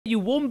You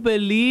won't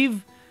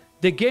believe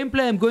the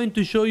gameplay I'm going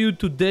to show you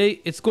today.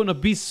 It's gonna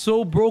be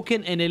so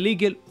broken and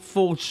illegal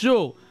for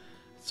sure.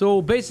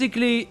 So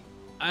basically,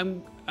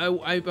 I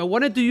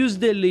wanted to use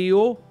the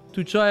Leo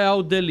to try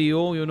out the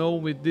Leo, you know,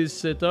 with this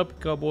setup,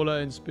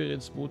 Crabola and Spirit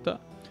Smuta.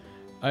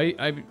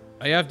 I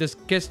have this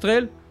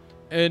Kestrel,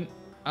 and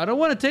I don't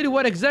want to tell you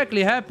what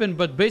exactly happened,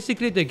 but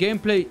basically the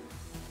gameplay,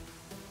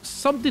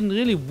 something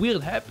really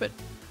weird happened.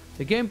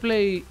 The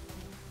gameplay,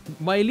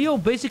 my Leo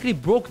basically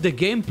broke the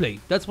gameplay.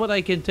 That's what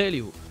I can tell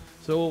you.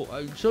 So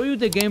I'll show you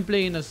the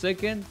gameplay in a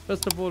second.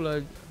 First of all,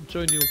 I'll show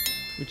you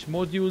which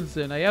modules,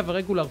 and I have a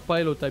regular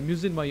pilot. I'm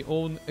using my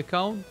own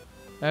account.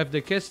 I have the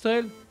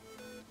Kestrel.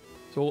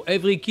 So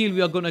every kill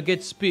we are gonna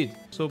get speed.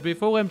 So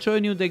before I'm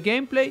showing you the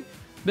gameplay,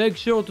 make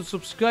sure to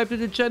subscribe to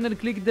the channel,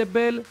 click the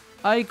bell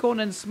icon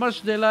and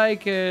smash the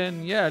like,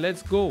 and yeah,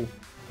 let's go.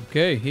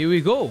 Okay, here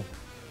we go.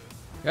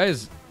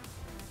 Guys,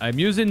 I'm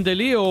using the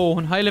Leo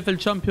on High Level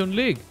Champion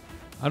League.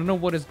 I don't know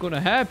what is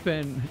gonna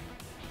happen.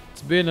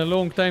 It's been a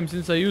long time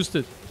since I used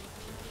it.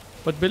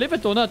 But believe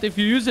it or not, if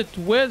you use it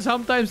well,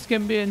 sometimes it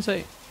can be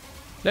insane.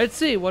 Let's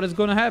see what is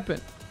gonna happen.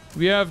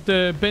 We have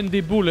the bendy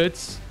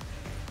bullets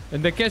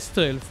and the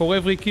Kestrel. For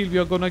every kill we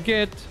are gonna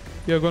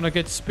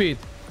get speed.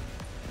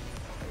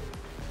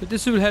 But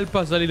this will help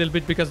us a little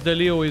bit because the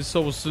Leo is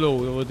so slow,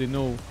 we already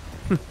know.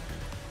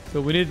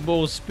 So we need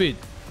more speed.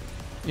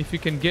 If we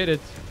can get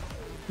it,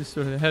 this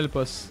will help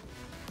us.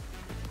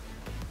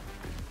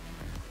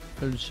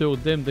 I'll show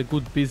them the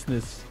good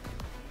business.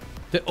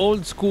 The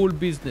old school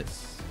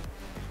business.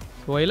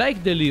 So I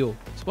like the Leo.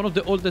 It's one of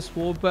the oldest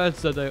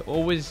warpaths that I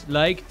always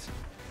liked.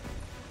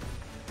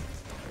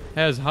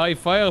 Has high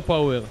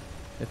firepower.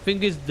 I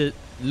think it's the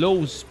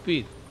low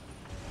speed.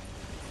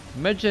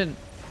 Imagine...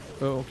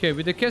 okay,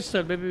 with the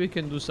Kestrel maybe we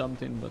can do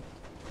something,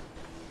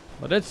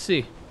 but let's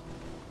see.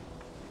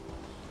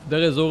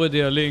 There is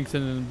already a link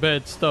and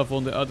bad stuff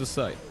on the other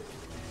side.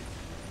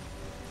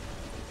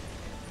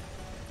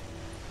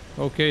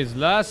 Okay, it's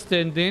last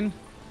standing.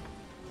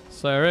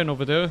 Siren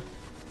over there.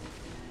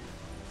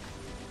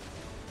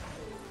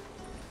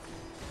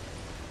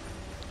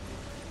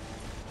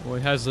 Oh,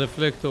 it has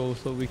reflector,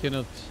 so we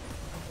cannot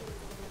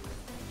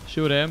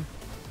shoot him.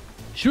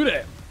 Shoot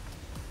him!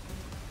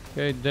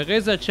 Okay, there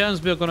is a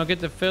chance we're gonna get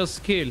the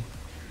first kill.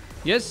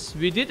 Yes,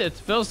 we did it.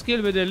 First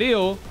kill with the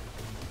Leo.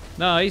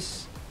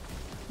 Nice.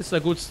 It's a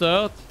good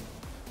start.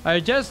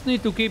 I just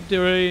need to keep the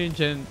range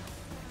and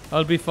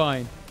I'll be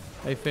fine,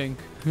 I think.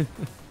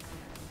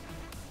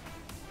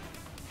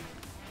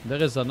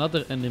 There is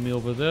another enemy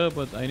over there,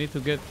 but I need to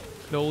get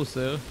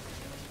closer.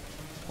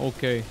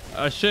 Okay,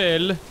 a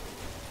shell.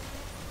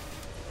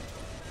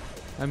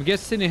 I'm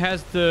guessing he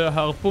has the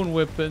harpoon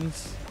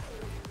weapons.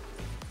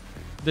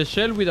 The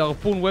shell with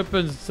harpoon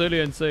weapons is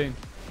really insane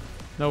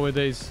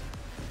nowadays.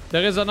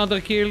 There is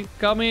another kill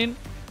coming.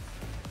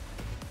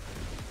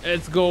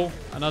 Let's go.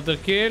 Another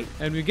kill.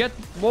 And we get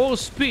more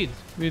speed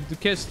with the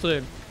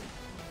Kestrel.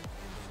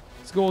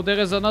 Let's go. There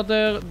is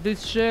another...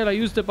 this shell. I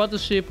used the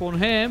battleship on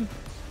him.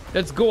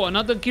 Let's go.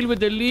 Another kill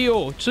with the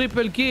Leo.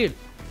 Triple kill.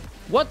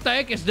 What the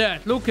heck is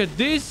that? Look at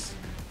this.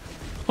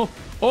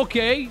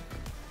 Okay.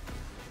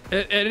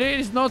 It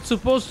is not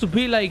supposed to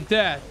be like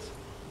that.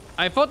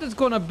 I thought it's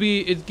gonna be...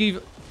 it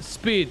give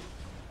speed.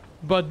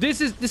 But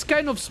this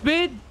kind of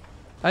speed?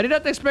 I did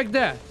not expect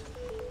that.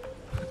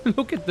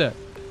 Look at that.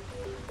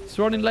 It's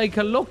running like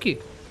a Loki.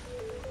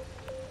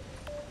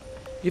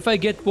 If I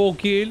get 4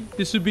 kill,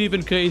 this would be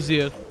even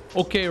crazier.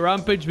 Okay,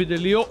 rampage with the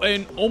Leo,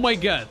 and oh my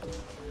god.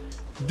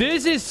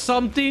 This is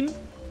something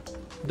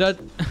that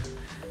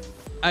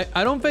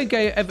I don't think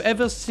I have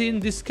ever seen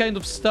this kind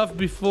of stuff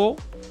before.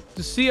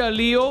 To see a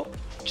Leo,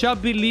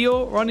 chubby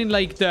Leo, running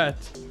like that.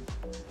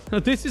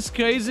 This is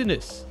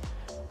craziness.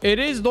 It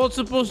is not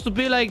supposed to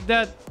be like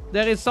that.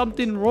 There is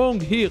something wrong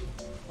here.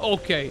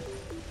 Okay.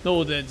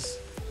 No, that's...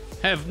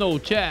 have no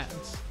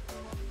chance.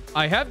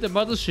 I have the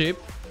mothership,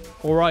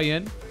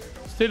 Orion.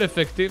 Still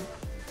effective.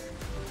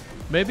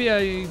 Maybe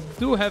I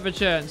do have a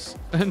chance.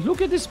 And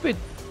look at this pit.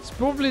 It's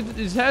probably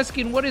is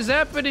asking what is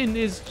happening.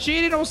 Is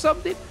cheating or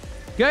something?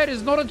 Guy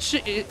is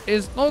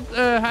not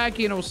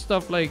hacking or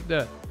stuff like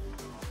that.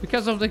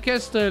 Because of the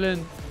Kestrel,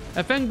 and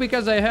I think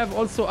because I have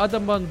also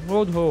Adamant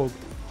Roadhog.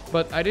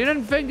 But I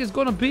didn't think it's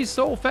gonna be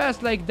so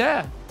fast like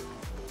that.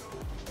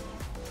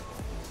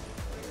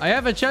 I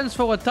have a chance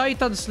for a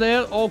Titan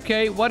Slayer.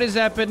 Okay, what is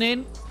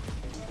happening?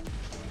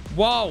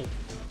 Wow.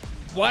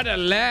 What a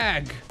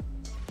lag.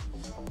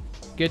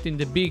 Getting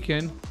the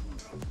beacon.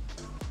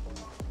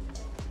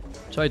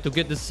 Try to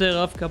get the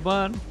Seraph. Come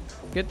on.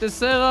 Get the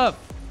Seraph.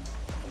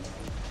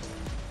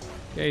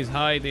 Okay, he's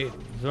hiding.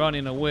 He's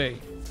running away.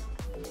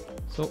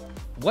 So,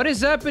 what is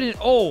happening?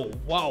 Oh,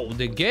 wow.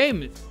 The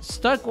game is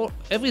stuck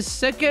every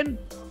second.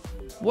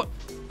 What?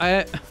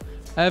 I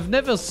have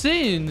never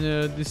seen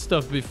this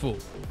stuff before.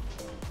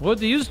 We're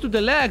used to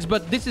the lags,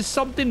 but this is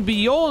something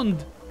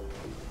beyond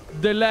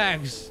the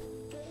lags.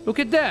 Look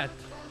at that.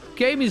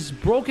 Game is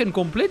broken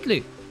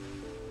completely.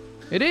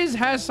 It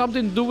has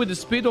something to do with the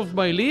speed of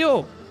my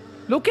Leo.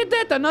 Look at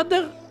that.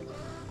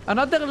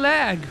 Another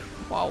lag.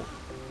 Wow.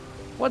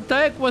 What the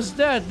heck was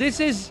that? This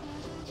is...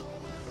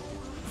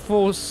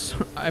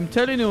 I'm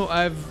telling you,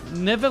 I've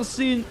never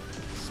seen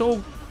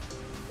so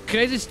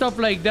crazy stuff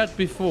like that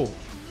before.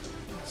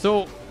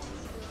 So,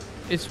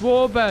 it's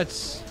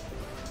Warbats.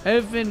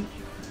 Everything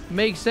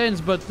makes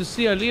sense, but to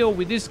see a Leo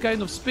with this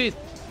kind of speed...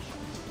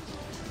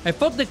 I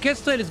thought the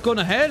Kestrel is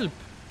gonna help,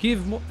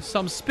 give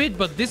some speed,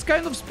 but this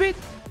kind of speed?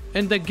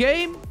 And the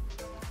game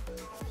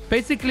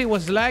basically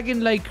was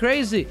lagging like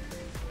crazy.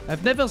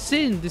 I've never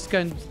seen this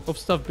kind of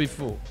stuff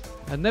before.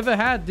 I've never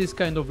had this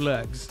kind of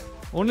lags.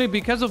 Only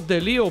because of the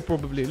Leo,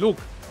 probably. Look.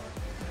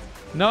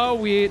 Now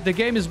the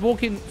game is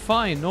working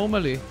fine,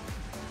 normally.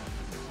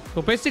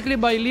 So basically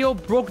my Leo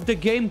broke the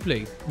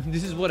gameplay.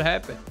 This is what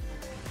happened.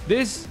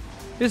 This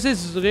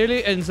is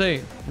really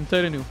insane. I'm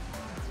telling you.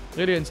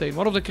 Really insane.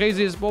 One of the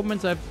craziest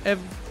moments I've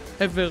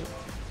ever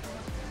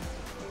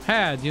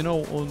had, you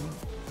know,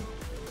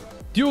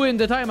 during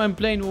the time I'm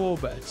playing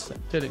Warbats.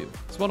 I'm telling you.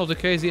 It's one of the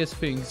craziest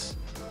things.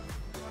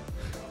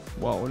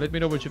 Wow, let me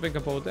know what you think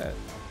about that.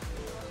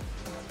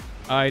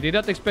 I did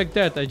not expect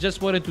that. I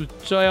just wanted to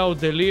try out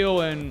the Leo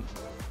and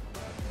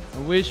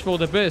wish for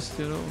the best,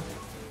 you know.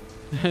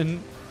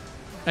 And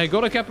I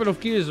got a couple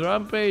of kills,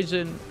 Rampage,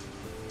 and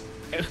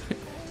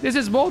this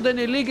is more than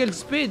illegal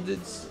speed.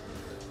 It's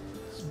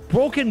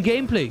broken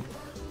gameplay.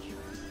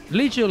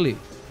 Literally.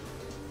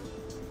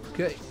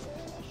 Okay.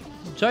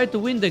 Try to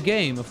win the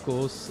game, of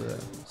course.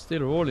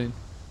 Still rolling.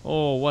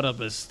 Oh, what a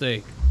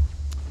mistake.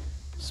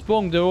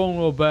 Spawned the wrong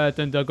Warbats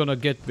and they're gonna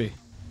get me.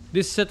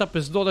 This setup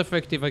is not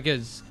effective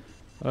against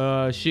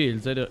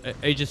shields,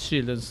 Aegis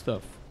shield and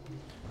stuff.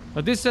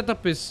 But this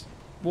setup is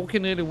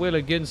working really well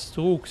against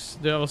rooks.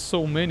 There are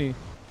so many.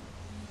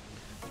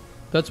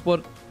 That's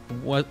what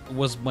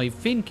was my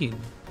thinking.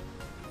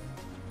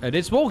 And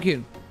it's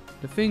working.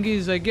 The thing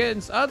is,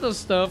 against other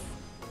stuff,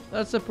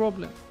 that's the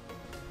problem.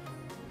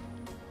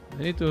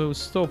 I need to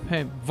stop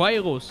him.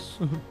 Virus.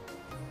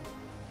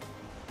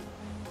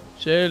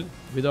 Shell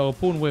with our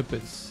harpoon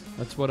weapons.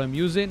 That's what I'm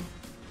using.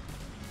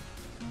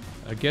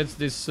 Against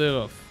this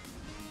Seraph.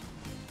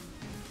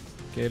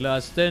 Okay,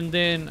 last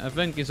standing. I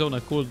think it's on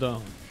a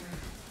cooldown.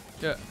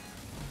 Yeah.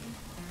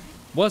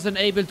 Wasn't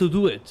able to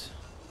do it.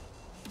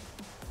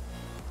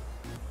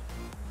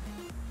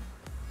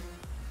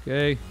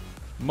 Okay.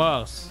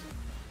 Mars.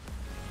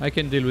 I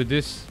can deal with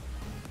this.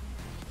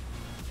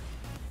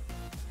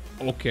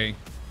 Okay.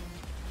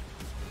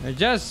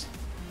 Just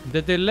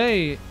the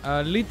delay,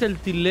 a little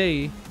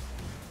delay.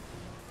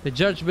 The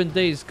Judgment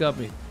Day is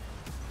coming.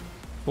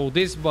 For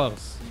this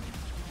boss.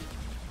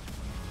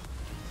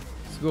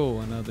 Let's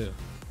go, another.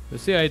 You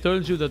see, I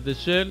told you that the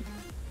shell,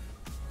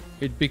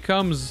 it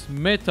becomes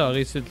meta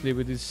recently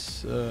with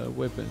these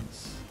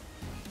weapons.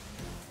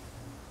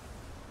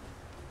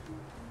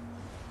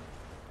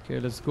 Okay,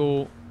 let's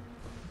go.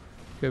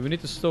 Okay, we need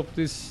to stop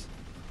this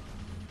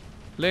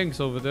Lynx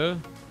over there.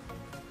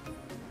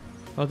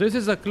 Oh, this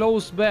is a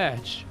close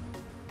match.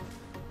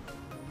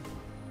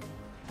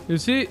 You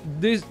see,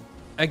 this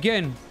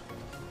again,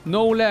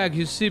 no lag.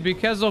 You see,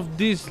 because of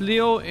this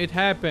Leo, it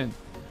happened.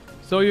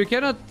 So you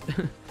cannot.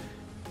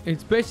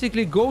 It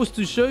basically goes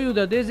to show you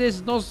that this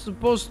is not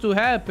supposed to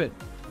happen.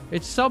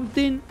 It's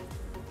something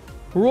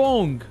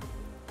wrong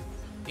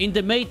in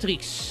the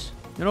Matrix.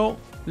 You know,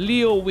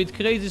 Leo with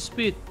crazy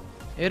speed.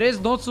 It is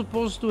not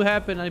supposed to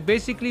happen. I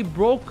basically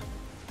broke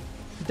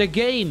the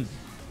game.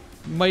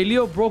 My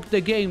Leo broke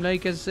the game,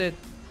 like I said.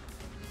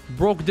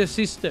 Broke the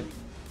system.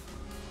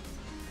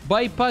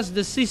 Bypassed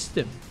the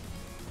system.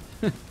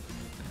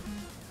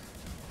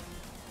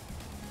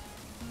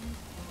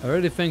 I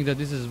really think that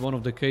this is one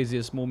of the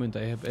craziest moments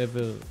I have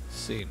ever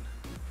seen.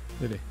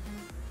 Really.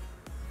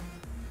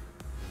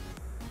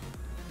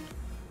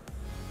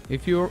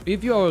 If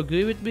you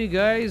agree with me,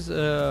 guys,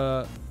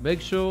 make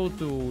sure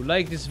to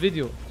like this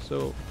video.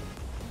 So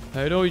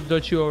I know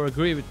that you all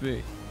agree with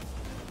me.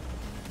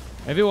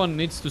 Everyone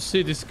needs to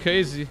see this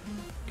crazy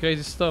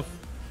stuff.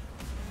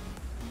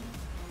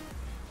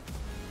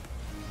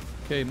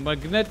 Okay,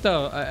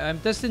 Magnetar. I'm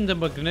testing the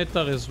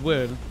Magnetar as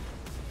well.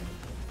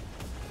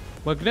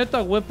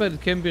 Magnetar weapon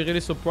can be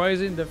really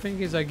surprising. The thing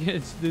is,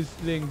 against these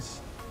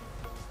things,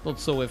 not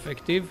so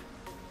effective.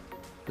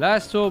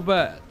 Last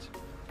Warbats.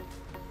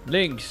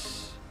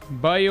 Lynx.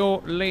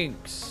 Bio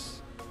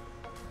Lynx.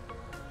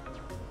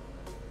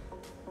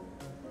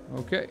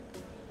 Okay.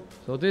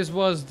 So this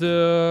was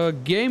the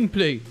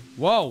gameplay.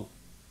 Wow.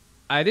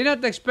 I did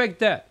not expect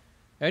that.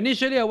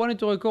 Initially, I wanted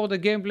to record the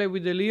gameplay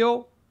with the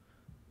Leo.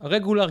 A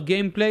regular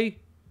gameplay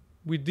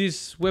with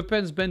these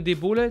weapons, bendy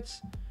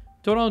bullets.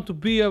 Turned out to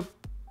be a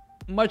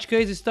much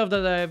crazy stuff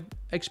that I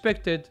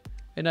expected,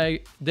 and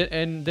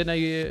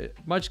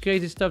much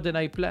crazy stuff than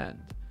I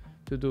planned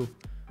to do.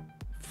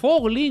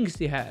 4 links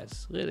he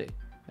has, really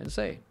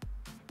insane.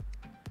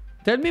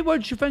 Tell me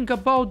what you think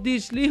about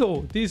this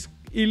Leo, this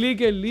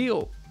illegal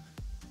Leo,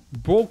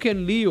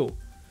 broken Leo,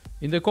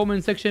 in the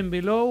comment section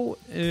below,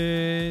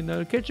 and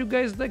I'll catch you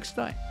guys next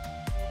time.